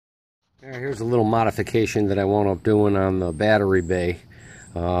Here's a little modification that I wound up doing on the battery bay.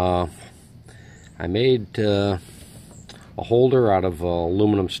 I made a holder out of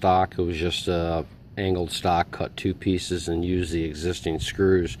aluminum stock. It was just angled stock, cut two pieces, and used the existing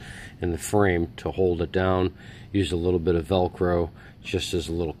screws in the frame to hold it down. Used a little bit of Velcro just as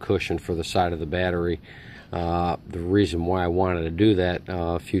a little cushion for the side of the battery. The reason why I wanted to do that,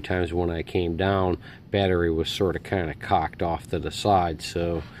 a few times when I came down, battery was sort of kind of cocked off to the side,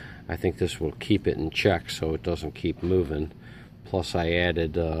 so I think this will keep it in check so it doesn't keep moving. Plus I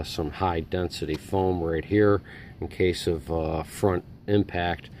added some high density foam right here in case of front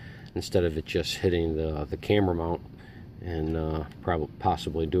impact, instead of it just hitting the camera mount and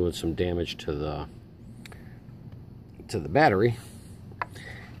possibly doing some damage to the battery.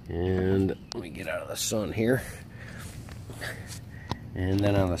 And let me get out of the sun here. And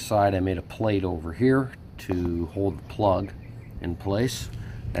then on the side I made a plate over here to hold the plug in place.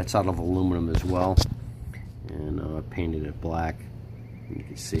 That's out of aluminum as well, and I painted it black. You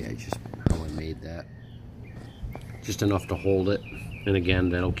can see how I made that. Just enough to hold it, and again,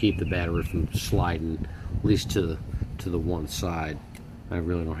 that'll keep the battery from sliding, at least to the one side. I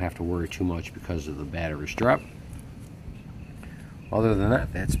really don't have to worry too much because of the battery strap. Other than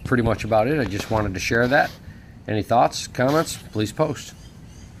that, that's pretty much about it. I just wanted to share that. Any thoughts, comments, please post.